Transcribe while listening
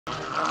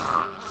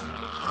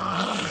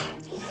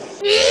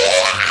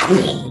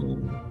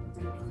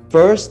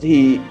First,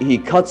 he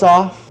cuts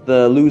off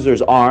the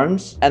loser's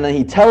arms, and then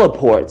he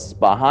teleports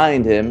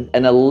behind him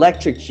and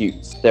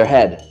electrocutes their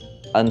head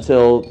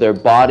until their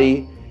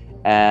body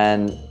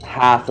and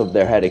half of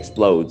their head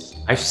explodes.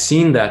 I've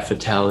seen that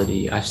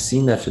fatality.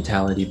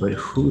 But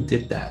who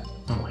did that?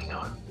 Oh my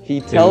god.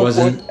 He teleports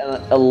and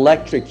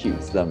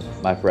electrocutes them,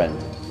 my friend.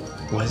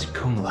 Was it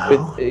Kung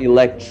Lao? With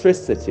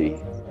electricity.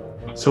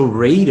 So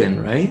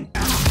Raiden, right?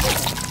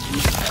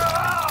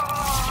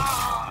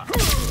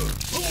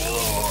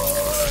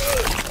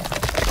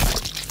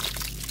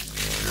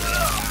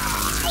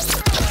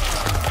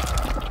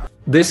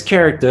 This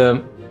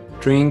character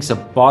drinks a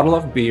bottle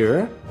of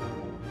beer,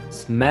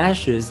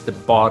 smashes the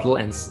bottle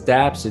and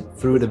stabs it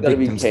through the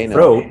victim's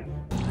throat.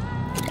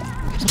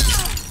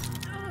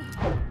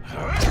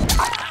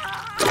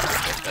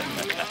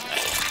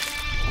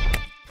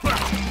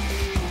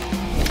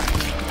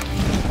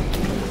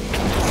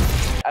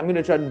 I'm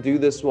gonna try to do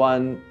this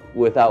one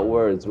without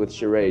words, with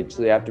charade,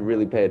 so you have to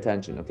really pay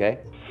attention, okay?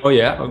 Oh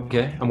yeah,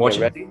 okay, I'm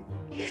watching. Ready?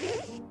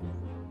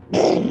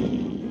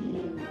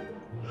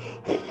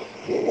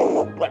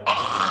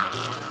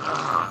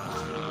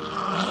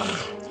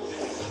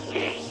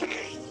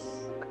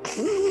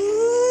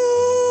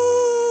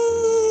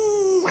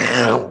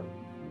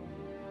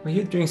 Well,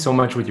 you're doing so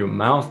much with your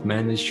mouth,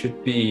 man. It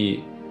should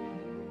be...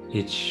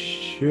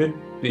 It's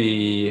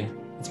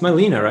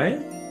Melina, right?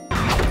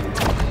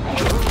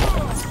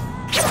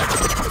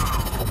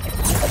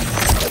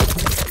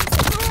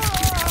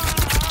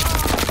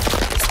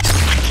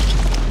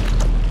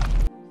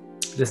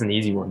 This is an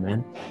easy one,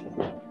 man.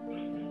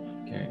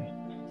 Okay.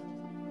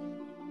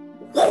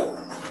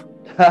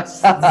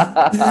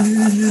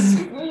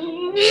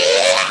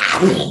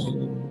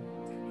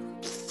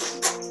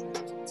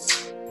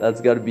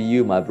 That's gotta be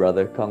you, my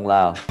brother, Kung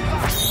Lao.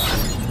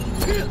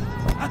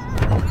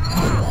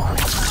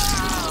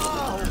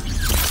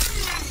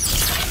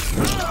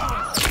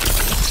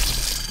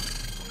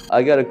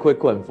 I got a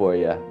quick one for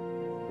you.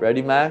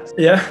 Ready, Max?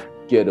 Yeah.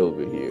 Get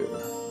over here.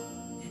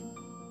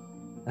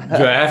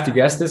 Do I have to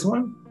guess this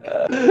one?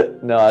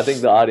 No, I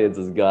think the audience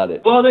has got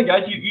it. Well then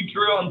guys, you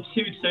drew on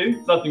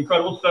 2-2, that's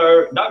incredible.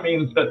 So that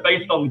means that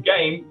based on the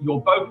game,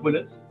 you're both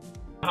winners.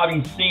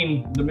 Having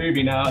seen the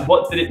movie now,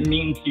 what did it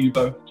mean to you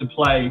both to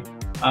play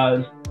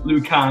as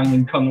Liu Kang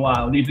and Kung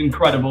Lao, these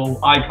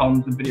incredible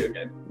icons of video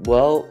games?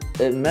 Well,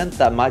 it meant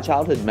that my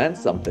childhood meant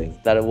something,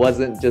 that it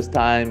wasn't just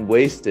time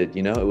wasted,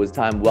 you know, it was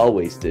time well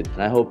wasted.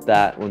 And I hope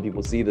that when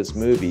people see this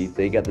movie,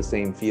 they get the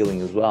same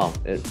feeling as well.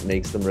 It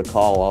makes them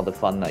recall all the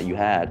fun that you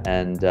had.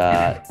 And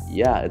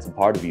yeah, it's a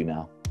part of you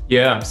now.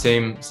 Yeah,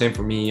 same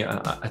for me.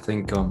 I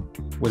think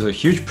it was a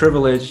huge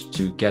privilege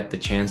to get the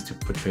chance to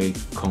portray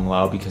Kung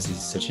Lao because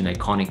he's such an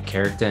iconic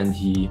character, and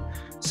he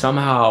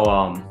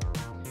somehow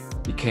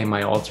became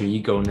my alter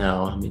ego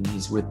now. I mean,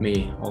 he's with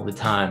me all the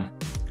time.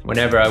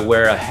 Whenever I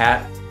wear a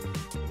hat,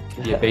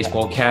 a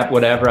baseball cap,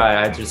 whatever,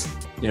 I just,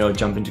 you know,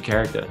 jump into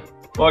character.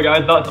 Well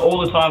guys, that's all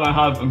the time I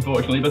have,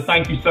 unfortunately, but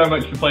thank you so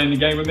much for playing the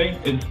game with me.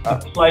 It's a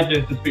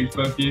pleasure to speak to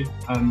both of you,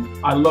 and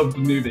I love the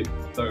movie,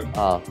 so.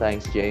 Oh,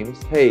 thanks,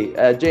 James. Hey,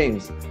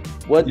 James,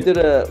 what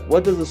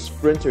does a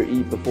sprinter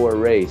eat before a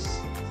race?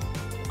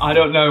 I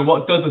don't know,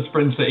 what does a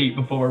sprinter eat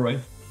before a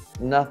race?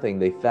 Nothing,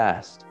 they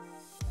fast.